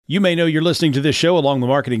You may know you're listening to this show along the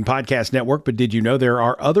Marketing Podcast Network, but did you know there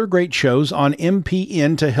are other great shows on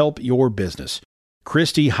MPN to help your business?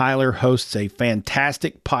 Christy Heiler hosts a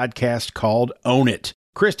fantastic podcast called Own It.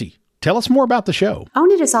 Christy, tell us more about the show.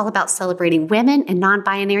 Own It is all about celebrating women and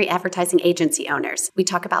non-binary advertising agency owners. We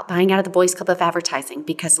talk about buying out of the Boys Club of Advertising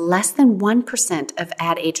because less than 1% of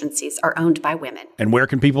ad agencies are owned by women. And where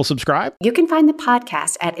can people subscribe? You can find the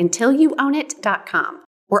podcast at untilyouownit.com.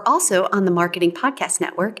 We're also on the Marketing Podcast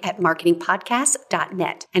Network at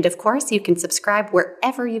marketingpodcast.net. And of course, you can subscribe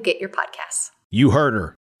wherever you get your podcasts. You heard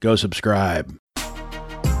her. Go subscribe.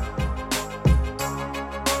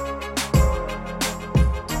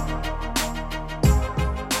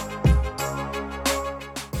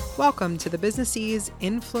 Welcome to the Business Ease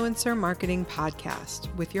Influencer Marketing Podcast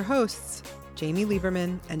with your hosts, Jamie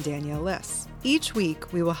Lieberman and Danielle Liss. Each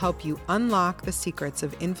week, we will help you unlock the secrets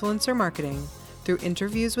of influencer marketing through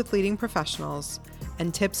interviews with leading professionals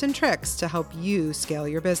and tips and tricks to help you scale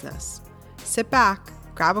your business. Sit back,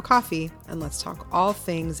 grab a coffee, and let's talk all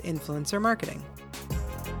things influencer marketing.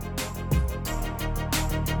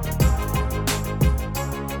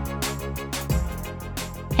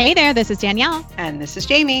 Hey there, this is Danielle. And this is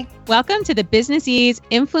Jamie. Welcome to the Business Ease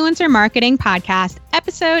Influencer Marketing Podcast,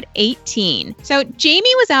 episode 18. So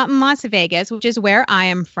Jamie was out in Las Vegas, which is where I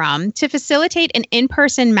am from, to facilitate an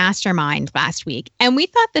in-person mastermind last week. And we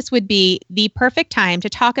thought this would be the perfect time to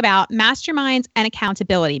talk about masterminds and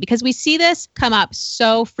accountability because we see this come up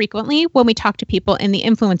so frequently when we talk to people in the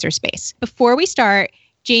influencer space. Before we start,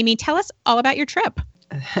 Jamie, tell us all about your trip.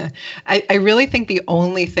 I really think the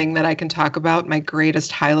only thing that I can talk about, my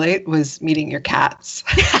greatest highlight, was meeting your cats.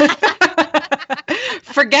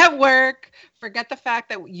 Forget work. Forget the fact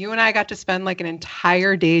that you and I got to spend like an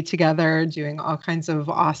entire day together doing all kinds of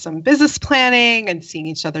awesome business planning and seeing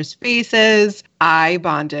each other's faces. I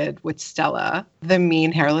bonded with Stella, the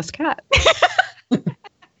mean hairless cat.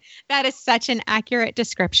 That is such an accurate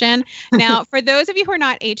description. Now, for those of you who are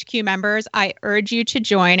not HQ members, I urge you to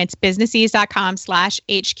join. It's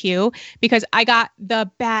businessease.com/HQ because I got the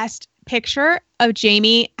best picture of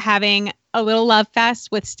Jamie having a little love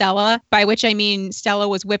fest with Stella, by which I mean Stella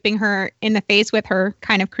was whipping her in the face with her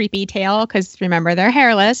kind of creepy tail because remember, they're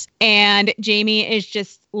hairless. And Jamie is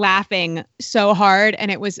just laughing so hard. And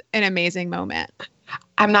it was an amazing moment.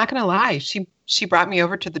 I'm not going to lie. She brought me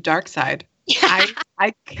over to the dark side.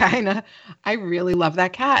 I really love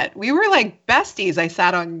that cat. We were like besties.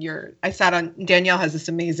 Danielle has this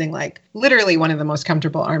amazing, like literally one of the most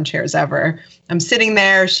comfortable armchairs ever. I'm sitting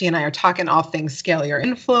there. She and I are talking all things scale your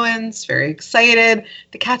influence, very excited.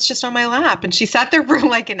 The cat's just on my lap and she sat there for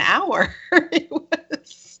like an hour. It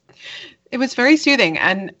was very soothing.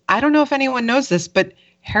 And I don't know if anyone knows this, but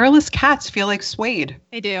hairless cats feel like suede.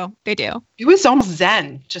 They do. It was almost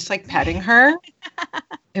zen, just like petting her.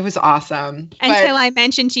 It was awesome. Until I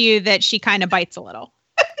mentioned to you that she kind of bites a little.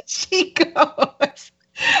 She goes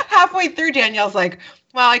halfway through. Danielle's like,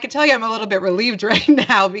 well, I can tell you I'm a little bit relieved right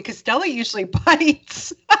now because Stella usually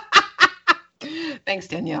bites. Thanks,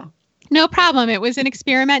 Danielle. No problem. It was an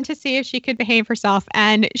experiment to see if she could behave herself,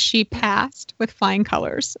 and she passed with flying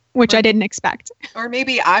colors, which I didn't expect. Or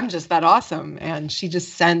maybe I'm just that awesome, and she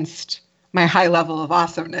just sensed my high level of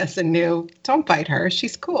awesomeness and knew, don't bite her.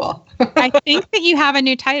 She's cool. I think that you have a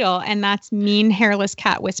new title, and that's Mean Hairless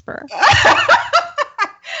Cat Whisperer.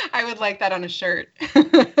 I would like that on a shirt.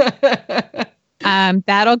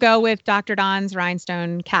 That'll go with Dr. Don's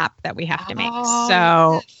rhinestone cap that we have to make.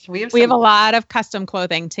 So yes. we have a lot of custom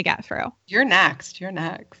clothing to get through. You're next.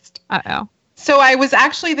 Uh-oh. So I was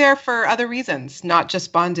actually there for other reasons, not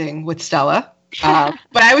just bonding with Stella,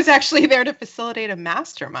 but I was actually there to facilitate a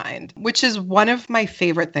mastermind, which is one of my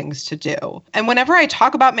favorite things to do. And whenever I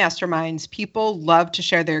talk about masterminds, people love to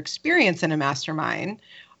share their experience in a mastermind,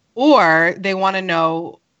 or they want to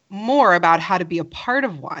know more about how to be a part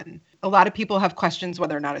of one. A lot of people have questions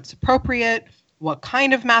whether or not it's appropriate, what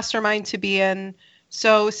kind of mastermind to be in.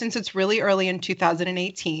 So since it's really early in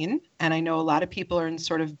 2018, and I know a lot of people are in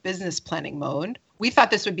sort of business planning mode, we thought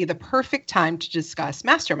this would be the perfect time to discuss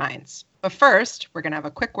masterminds. But first, we're going to have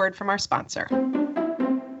a quick word from our sponsor.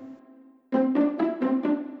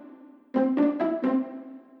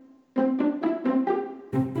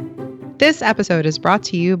 This episode is brought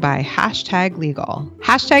to you by #Legal.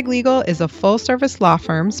 #Legal is a full-service law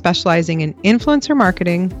firm specializing in influencer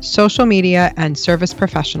marketing, social media, and service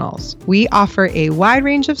professionals. We offer a wide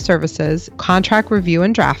range of services: contract review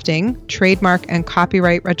and drafting, trademark and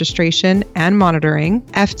copyright registration and monitoring,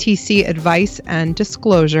 FTC advice and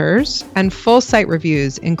disclosures, and full site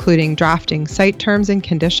reviews, including drafting site terms and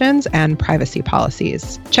conditions and privacy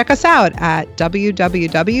policies. Check us out at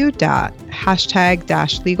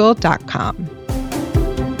www.#legal.com.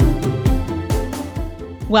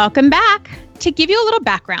 Welcome back. To give you a little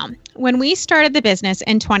background, when we started the business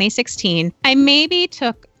in 2016, I maybe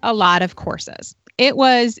took a lot of courses. It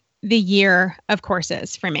was the year of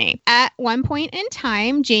courses for me. At one point in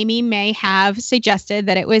time, Jamie may have suggested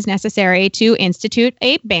that it was necessary to institute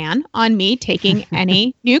a ban on me taking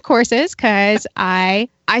any new courses because I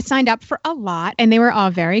signed up for a lot and they were all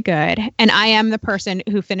very good. And I am the person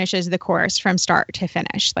who finishes the course from start to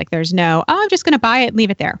finish. Like there's no, I'm just going to buy it and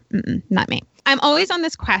leave it there. Not me. I'm always on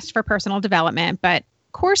this quest for personal development, but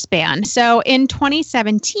course ban. So in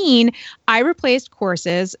 2017, I replaced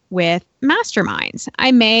courses with masterminds.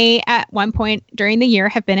 I may at one point during the year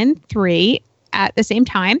have been in 3 at the same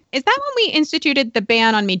time. Is that when we instituted the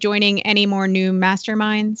ban on me joining any more new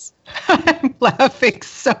masterminds? I'm laughing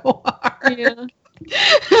so hard. Yeah.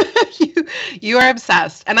 You are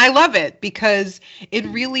obsessed. And I love it because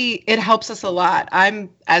it helps us a lot.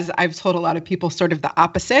 As I've told a lot of people, sort of the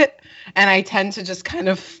opposite. And I tend to just kind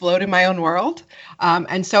of float in my own world.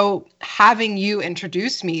 And so having you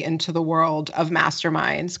introduce me into the world of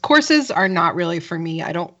masterminds, courses are not really for me.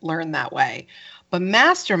 I don't learn that way. But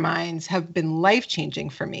masterminds have been life-changing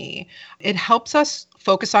for me. It helps us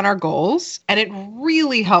focus on our goals, and it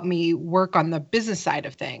really helped me work on the business side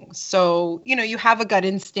of things. So, you have a gut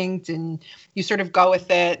instinct and you sort of go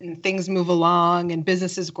with it and things move along and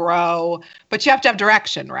businesses grow, but you have to have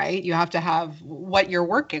direction, right? You have to have what you're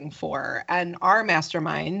working for. And our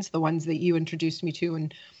masterminds, the ones that you introduced me to,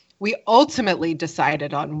 and we ultimately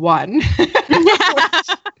decided on one, which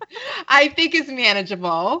I think is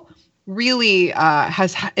manageable, really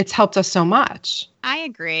it's helped us so much. I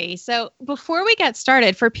agree. So before we get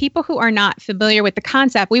started, for people who are not familiar with the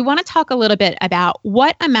concept, we want to talk a little bit about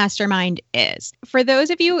what a mastermind is. For those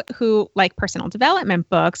of you who like personal development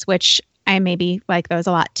books, which I maybe like those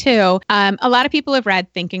a lot too, a lot of people have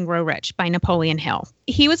read Think and Grow Rich by Napoleon Hill.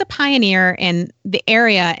 He was a pioneer in the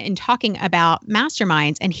area in talking about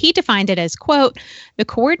masterminds, and he defined it as, quote, the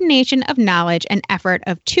coordination of knowledge and effort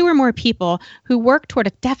of 2 or more people who work toward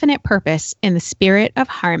a definite purpose in the spirit of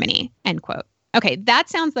harmony, end quote. Okay, that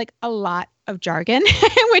sounds like a lot of jargon,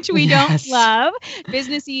 which we don't love.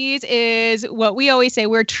 Businessese is what we always say.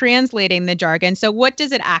 We're translating the jargon. So what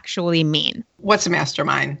does it actually mean? What's a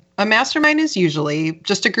mastermind? A mastermind is usually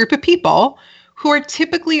just a group of people who are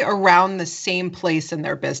typically around the same place in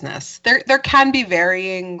their business. There can be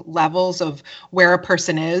varying levels of where a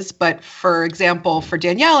person is, but for example, for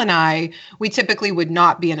Danielle and I, we typically would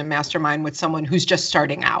not be in a mastermind with someone who's just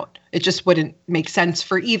starting out. It just wouldn't make sense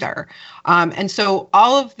for either. And so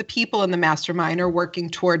all of the people in the mastermind are working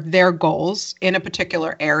toward their goals in a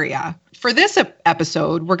particular area. For this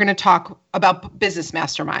episode, we're going to talk about business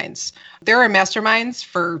masterminds. There are masterminds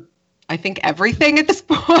for, I think, everything at this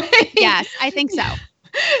point. Yes, I think so.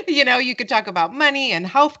 You could talk about money and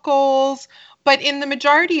health goals, but in the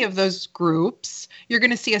majority of those groups, you're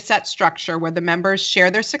going to see a set structure where the members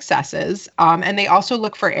share their successes, and they also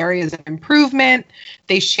look for areas of improvement.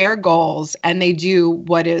 They share goals, and they do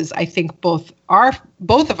what is, I think, both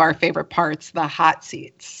of our favorite parts, the hot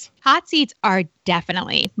seats. Hot seats are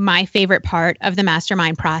definitely my favorite part of the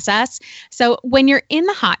mastermind process. So when you're in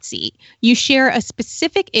the hot seat, you share a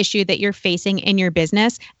specific issue that you're facing in your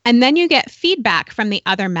business, and then you get feedback from the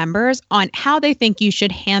other members on how they think you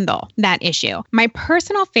should handle that issue. My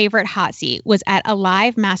personal favorite hot seat was at a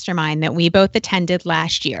live mastermind that we both attended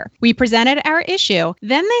last year. We presented our issue,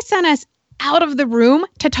 then they sent us out of the room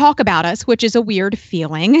to talk about us, which is a weird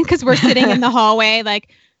feeling because we're sitting in the hallway like,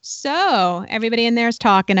 so everybody in there is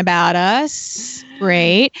talking about us.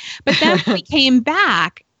 Great. But then when we came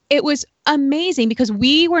back, it was amazing because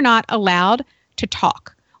we were not allowed to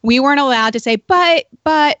talk. We weren't allowed to say, but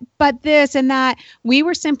this and that. We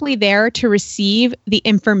were simply there to receive the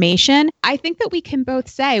information. I think that we can both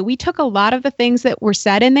say we took a lot of the things that were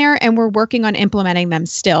said in there and we're working on implementing them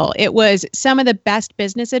still. It was some of the best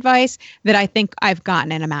business advice that I think I've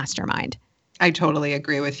gotten in a mastermind. I totally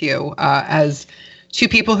agree with you. As 2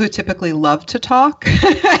 people who typically love to talk,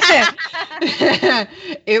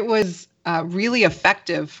 it was really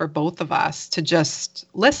effective for both of us to just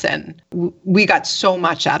listen. We got so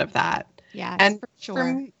much out of that. Yeah, and for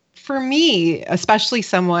sure. for me, especially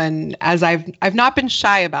someone, as I've not been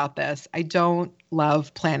shy about this, I don't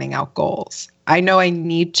love planning out goals. I know I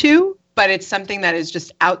need to, but it's something that is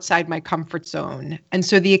just outside my comfort zone. And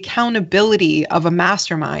so the accountability of a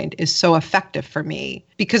mastermind is so effective for me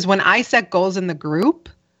because when I set goals in the group,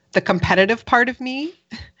 the competitive part of me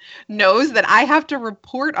knows that I have to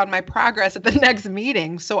report on my progress at the next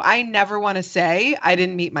meeting. So I never want to say I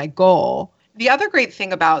didn't meet my goal. The other great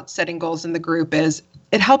thing about setting goals in the group is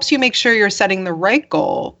it helps you make sure you're setting the right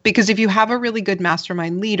goal, because if you have a really good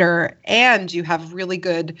mastermind leader and you have really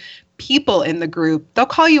good people in the group, they'll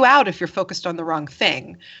call you out if you're focused on the wrong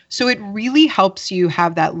thing. So it really helps you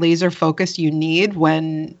have that laser focus you need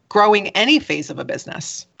when growing any phase of a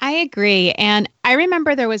business. I agree. And I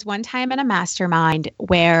remember there was one time in a mastermind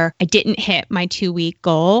where I didn't hit my 2-week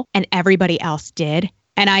goal and everybody else did.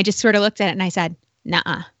 And I just sort of looked at it and I said,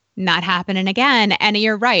 nuh-uh. Not happening again. And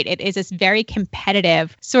you're right. It is this very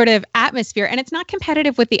competitive sort of atmosphere. And it's not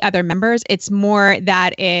competitive with the other members. It's more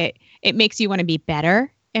that it makes you want to be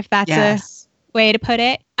better, if that's a way to put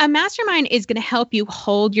it. A mastermind is going to help you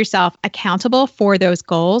hold yourself accountable for those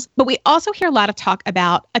goals. But we also hear a lot of talk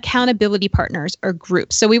about accountability partners or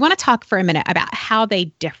groups. So we want to talk for a minute about how they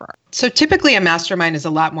differ. So typically a mastermind is a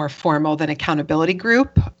lot more formal than accountability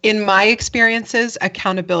group. In my experiences,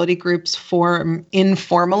 accountability groups form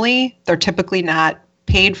informally. They're typically not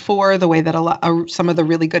paid for the way that some of the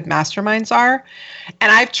really good masterminds are.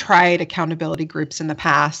 And I've tried accountability groups in the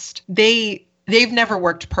past. They've never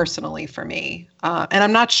worked personally for me. And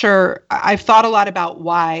I'm not sure, I've thought a lot about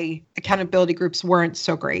why accountability groups weren't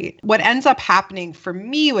so great. What ends up happening for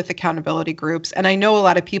me with accountability groups, and I know a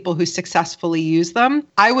lot of people who successfully use them,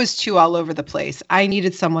 I was too all over the place. I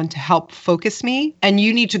needed someone to help focus me, and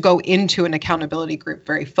you need to go into an accountability group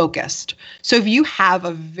very focused. So if you have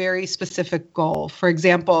a very specific goal, for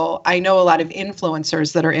example, I know a lot of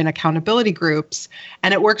influencers that are in accountability groups,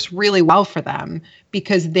 and it works really well for them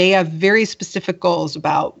because they have very specific goals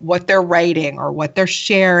about what they're writing or what they're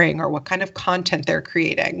sharing or what kind of content they're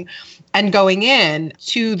creating. And going in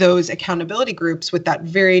to those accountability groups with that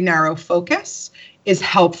very narrow focus is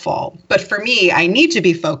helpful. But for me, I need to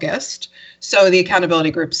be focused. So the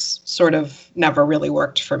accountability groups sort of never really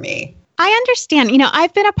worked for me. I understand.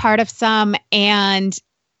 I've been a part of some and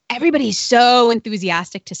everybody's so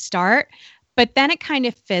enthusiastic to start, but then it kind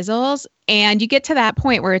of fizzles. And you get to that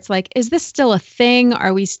point where it's like, is this still a thing?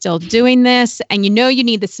 Are we still doing this? And you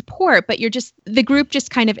need the support, but the group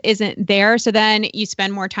just kind of isn't there. So then you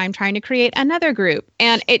spend more time trying to create another group.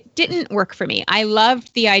 And it didn't work for me. I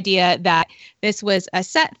loved the idea that this was a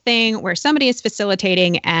set thing where somebody is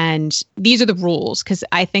facilitating and these are the rules. Because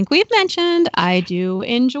I think we've mentioned I do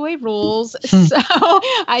enjoy rules. So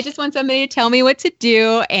I just want somebody to tell me what to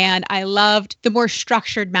do. And I loved the more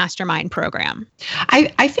structured mastermind program.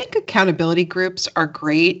 I think accountability groups are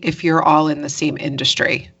great if you're all in the same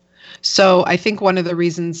industry. So I think one of the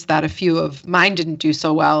reasons that a few of mine didn't do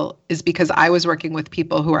so well is because I was working with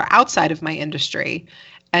people who are outside of my industry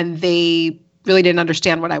and they really didn't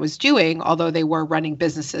understand what I was doing, although they were running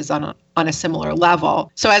businesses on a similar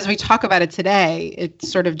level. So as we talk about it today, it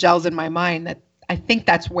sort of gels in my mind that I think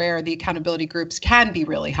that's where the accountability groups can be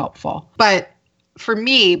really helpful. But for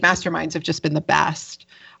me, masterminds have just been the best.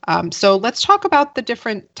 So let's talk about the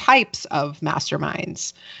different types of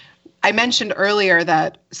masterminds. I mentioned earlier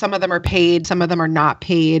that some of them are paid, some of them are not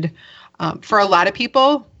paid. For a lot of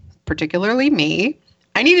people, particularly me,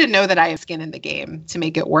 I need to know that I have skin in the game to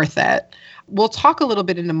make it worth it. We'll talk a little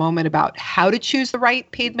bit in a moment about how to choose the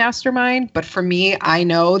right paid mastermind. But for me, I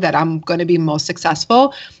know that I'm going to be most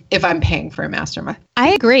successful if I'm paying for a mastermind. I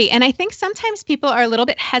agree. And I think sometimes people are a little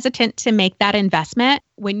bit hesitant to make that investment.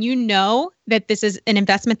 When you know that this is an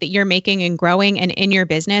investment that you're making and growing and in your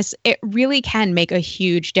business, it really can make a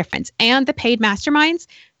huge difference. And the paid masterminds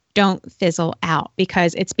don't fizzle out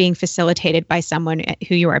because it's being facilitated by someone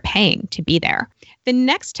who you are paying to be there. The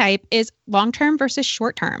next type is long-term versus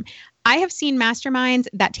short-term. I have seen masterminds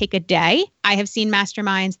that take a day. I have seen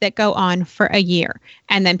masterminds that go on for a year,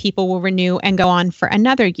 and then people will renew and go on for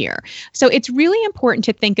another year. So it's really important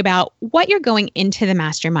to think about what you're going into the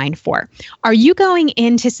mastermind for. Are you going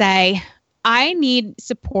in to say, I need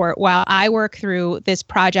support while I work through this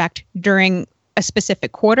project during a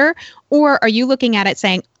specific quarter? Or are you looking at it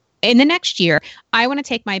saying, in the next year, I want to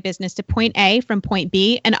take my business to point A from point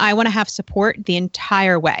B, and I want to have support the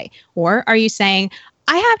entire way? Or are you saying,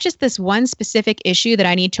 I have just this one specific issue that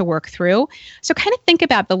I need to work through. So kind of think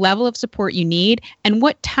about the level of support you need and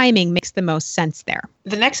what timing makes the most sense there.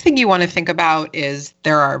 The next thing you want to think about is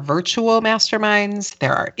there are virtual masterminds,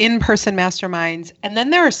 there are in-person masterminds, and then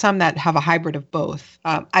there are some that have a hybrid of both.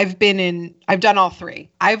 I've done all three.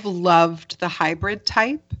 I've loved the hybrid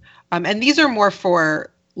type, and these are more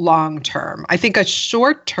for long term. I think a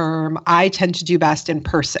short term, I tend to do best in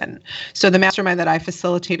person. So the mastermind that I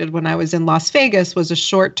facilitated when I was in Las Vegas was a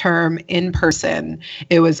short term in person.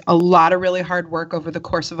 It was a lot of really hard work over the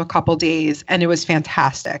course of a couple days, and it was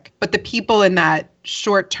fantastic. But the people in that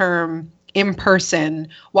short term in person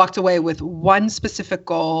walked away with one specific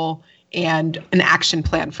goal and an action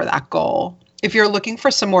plan for that goal. If you're looking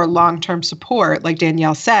for some more long-term support, like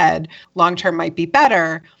Danielle said, long-term might be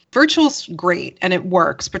better. Virtual's great and it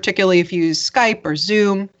works, particularly if you use Skype or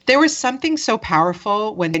Zoom. There was something so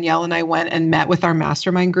powerful when Danielle and I went and met with our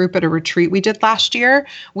mastermind group at a retreat we did last year.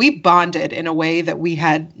 We bonded in a way that we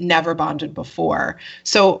had never bonded before.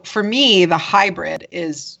 So for me, the hybrid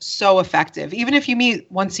is so effective, even if you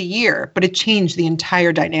meet once a year, but it changed the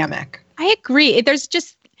entire dynamic. I agree. There's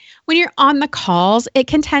just, when you're on the calls, it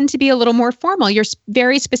can tend to be a little more formal. You're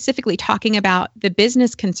very specifically talking about the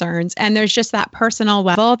business concerns, and there's just that personal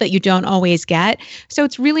level that you don't always get. So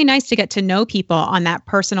it's really nice to get to know people on that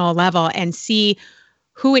personal level and see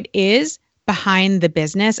who it is behind the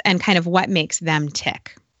business and kind of what makes them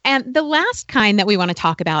tick. And the last kind that we want to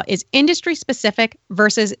talk about is industry specific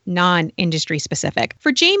versus non-industry specific.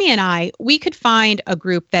 For Jamie and I, we could find a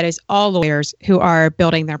group that is all lawyers who are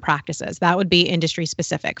building their practices. That would be industry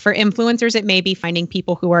specific. For influencers, it may be finding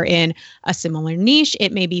people who are in a similar niche.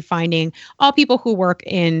 It may be finding all people who work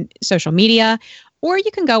in social media, or you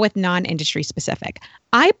can go with non-industry specific.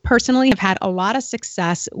 I personally have had a lot of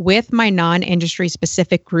success with my non-industry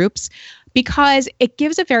specific groups because it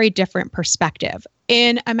gives a very different perspective.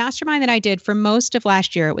 In a mastermind that I did for most of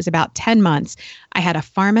last year, it was about 10 months. I had a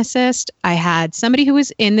pharmacist. I had somebody who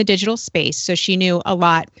was in the digital space, so she knew a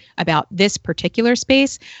lot about this particular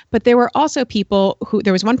space. But there were also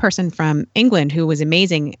there was one person from England who was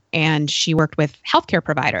amazing, and she worked with healthcare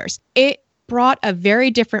providers. It brought a very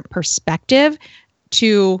different perspective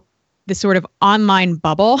to the sort of online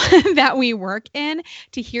bubble that we work in,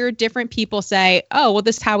 to hear different people say, oh, well,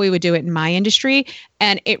 this is how we would do it in my industry.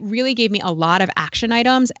 And it really gave me a lot of action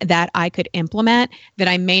items that I could implement that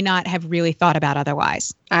I may not have really thought about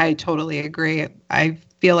otherwise. I totally agree. I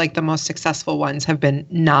feel like the most successful ones have been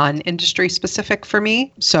non-industry specific for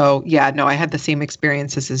me. So yeah, no, I had the same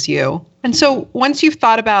experiences as you. And so once you've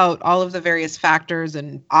thought about all of the various factors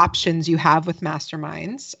and options you have with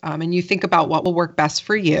masterminds, and you think about what will work best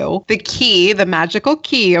for you, the magical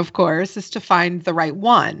key, of course, is to find the right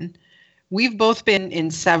one. We've both been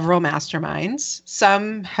in several masterminds.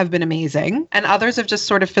 Some have been amazing and others have just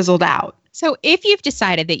sort of fizzled out. So if you've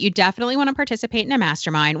decided that you definitely want to participate in a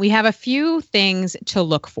mastermind, we have a few things to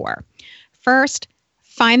look for. First,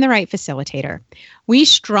 find the right facilitator. We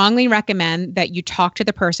strongly recommend that you talk to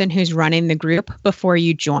the person who's running the group before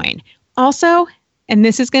you join. Also, and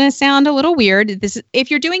this is going to sound a little weird, if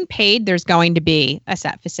you're doing paid, there's going to be a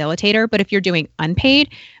set facilitator. But if you're doing unpaid,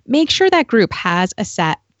 make sure that group has a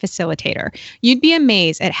set facilitator. You'd be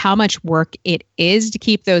amazed at how much work it is to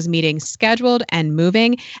keep those meetings scheduled and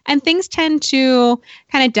moving. And things tend to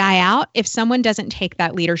kind of die out if someone doesn't take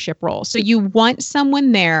that leadership role. So you want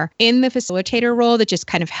someone there in the facilitator role that just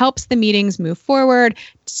kind of helps the meetings move forward,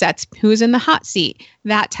 sets who's in the hot seat,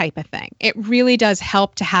 that type of thing. It really does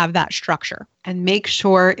help to have that structure. And make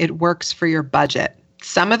sure it works for your budget.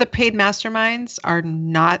 Some of the paid masterminds are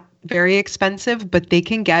not very expensive, but they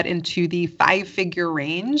can get into the 5-figure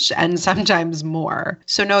range and sometimes more.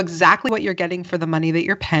 So know exactly what you're getting for the money that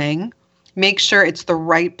you're paying. Make sure it's the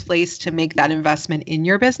right place to make that investment in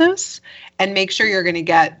your business, and make sure you're going to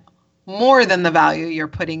get more than the value you're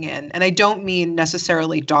putting in. And I don't mean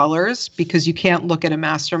necessarily dollars, because you can't look at a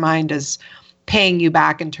mastermind as paying you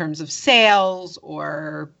back in terms of sales,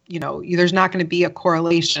 or, there's not going to be a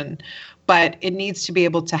correlation. But it needs to be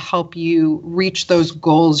able to help you reach those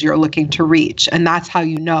goals you're looking to reach. And that's how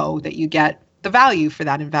you know that you get the value for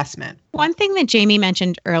that investment. One thing that Jamie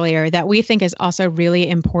mentioned earlier that we think is also really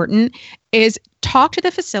important is talk to the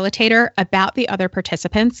facilitator about the other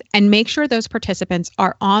participants and make sure those participants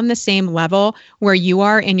are on the same level where you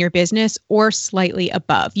are in your business or slightly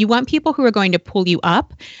above. You want people who are going to pull you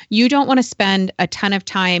up. You don't want to spend a ton of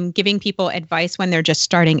time giving people advice when they're just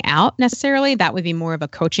starting out necessarily. That would be more of a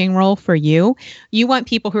coaching role for you. You want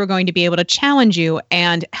people who are going to be able to challenge you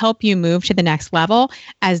and help you move to the next level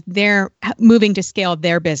as they're moving to scale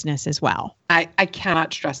their business as as well. I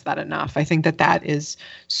cannot stress that enough. I think that that is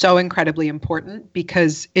so incredibly important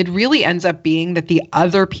because it really ends up being that the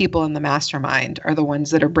other people in the mastermind are the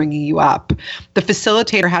ones that are bringing you up. The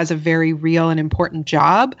facilitator has a very real and important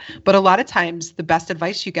job, but a lot of times the best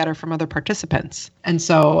advice you get are from other participants. And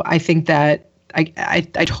so I think that I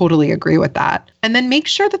totally agree with that. And then make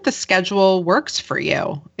sure that the schedule works for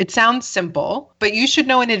you. It sounds simple, but you should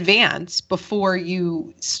know in advance before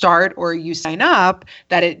you start or you sign up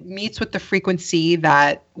that it meets with the frequency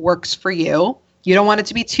that works for you. You don't want it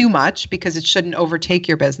to be too much because it shouldn't overtake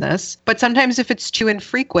your business. But sometimes if it's too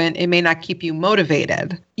infrequent, it may not keep you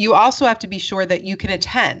motivated. You also have to be sure that you can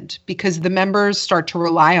attend because the members start to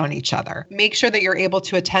rely on each other. Make sure that you're able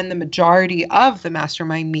to attend the majority of the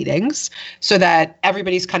mastermind meetings so that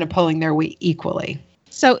everybody's kind of pulling their weight equally.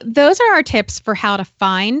 So those are our tips for how to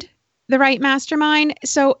find the right mastermind.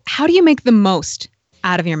 So how do you make the most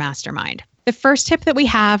out of your mastermind? The first tip that we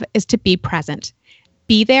have is to be present.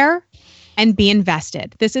 Be there and be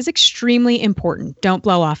invested. This is extremely important. Don't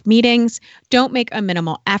blow off meetings. Don't make a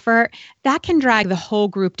minimal effort. That can drag the whole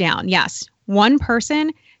group down. Yes, one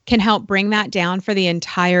person can help bring that down for the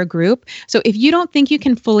entire group. So if you don't think you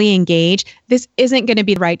can fully engage, this isn't going to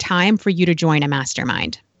be the right time for you to join a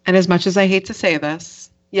mastermind. And as much as I hate to say this,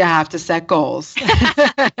 you have to set goals.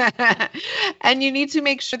 And you need to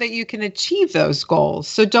make sure that you can achieve those goals.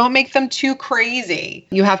 So don't make them too crazy.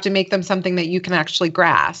 You have to make them something that you can actually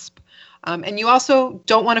grasp. And you also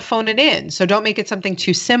don't want to phone it in. So don't make it something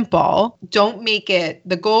too simple. Don't make it,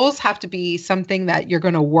 the goals have to be something that you're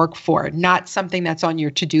going to work for, not something that's on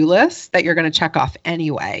your to-do list that you're going to check off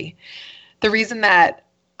anyway. The reason that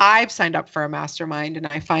I've signed up for a mastermind and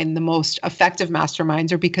I find the most effective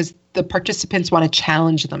masterminds are because the participants want to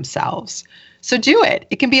challenge themselves. So do it.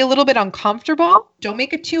 It can be a little bit uncomfortable. Don't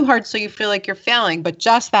make it too hard so you feel like you're failing, but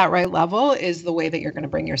just that right level is the way that you're going to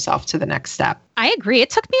bring yourself to the next step. I agree.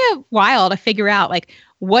 It took me a while to figure out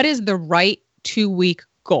what is the right 2-week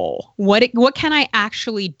goal? What can I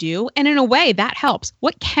actually do? And in a way that helps.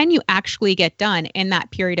 What can you actually get done in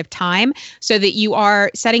that period of time so that you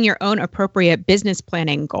are setting your own appropriate business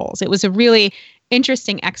planning goals? It was a really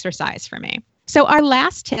interesting exercise for me. So our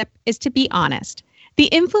last tip is to be honest. The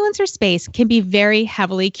influencer space can be very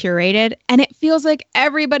heavily curated and it feels like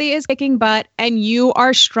everybody is kicking butt and you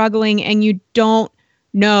are struggling and you don't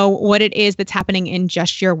know what it is that's happening in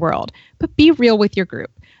just your world. But be real with your group.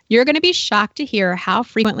 You're going to be shocked to hear how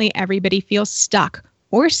frequently everybody feels stuck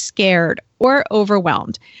or scared or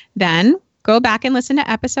overwhelmed. Then go back and listen to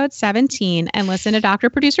episode 17 and listen to Dr.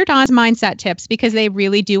 Producer Don's mindset tips because they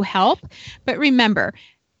really do help. But remember,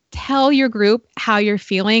 tell your group how you're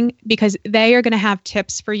feeling because they are going to have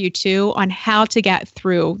tips for you too on how to get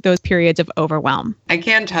through those periods of overwhelm. I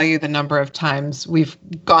can't tell you the number of times we've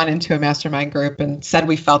gone into a mastermind group and said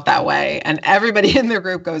we felt that way. And everybody in their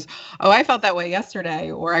group goes, oh, I felt that way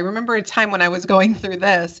yesterday. Or I remember a time when I was going through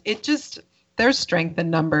this. There's strength in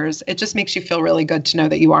numbers. It just makes you feel really good to know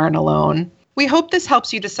that you aren't alone. We hope this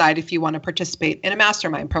helps you decide if you want to participate in a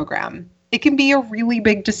mastermind program. It can be a really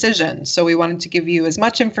big decision. So we wanted to give you as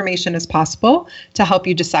much information as possible to help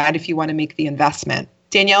you decide if you want to make the investment.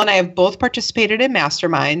 Danielle and I have both participated in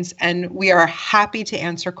masterminds and we are happy to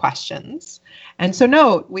answer questions. And so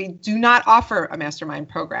note, we do not offer a mastermind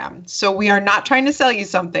program. So we are not trying to sell you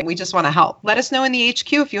something. We just want to help. Let us know in the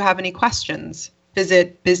HQ if you have any questions.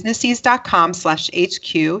 Visit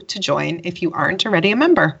businessease.com/HQ to join if you aren't already a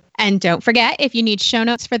member. And don't forget, if you need show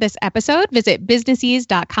notes for this episode, visit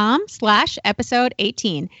businessease.com/episode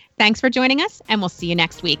 18. Thanks for joining us, and we'll see you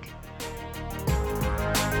next week.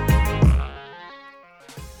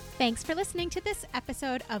 Thanks for listening to this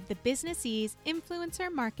episode of the Business Ease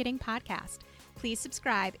Influencer Marketing Podcast. Please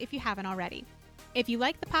subscribe if you haven't already. If you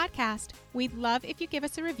like the podcast, we'd love if you give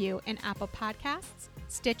us a review in Apple Podcasts,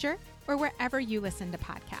 Stitcher, or wherever you listen to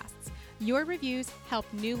podcasts. Your reviews help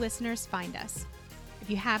new listeners find us. If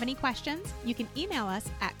you have any questions, you can email us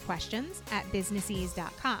at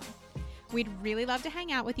questions@businessease.com. We'd really love to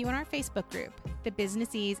hang out with you in our Facebook group, the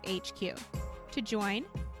Business Ease HQ. To join,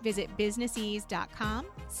 visit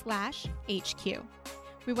businessease.com/HQ.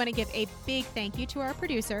 We want to give a big thank you to our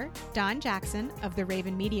producer, Don Jackson of the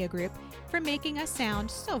Raven Media Group, for making us sound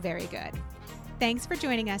so very good. Thanks for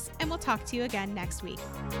joining us, and we'll talk to you again next week.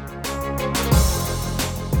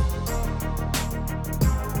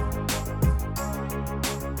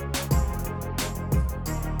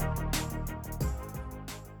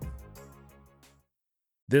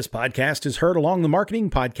 This podcast is heard along the Marketing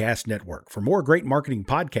Podcast Network. For more great marketing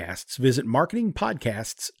podcasts, visit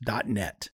marketingpodcasts.net.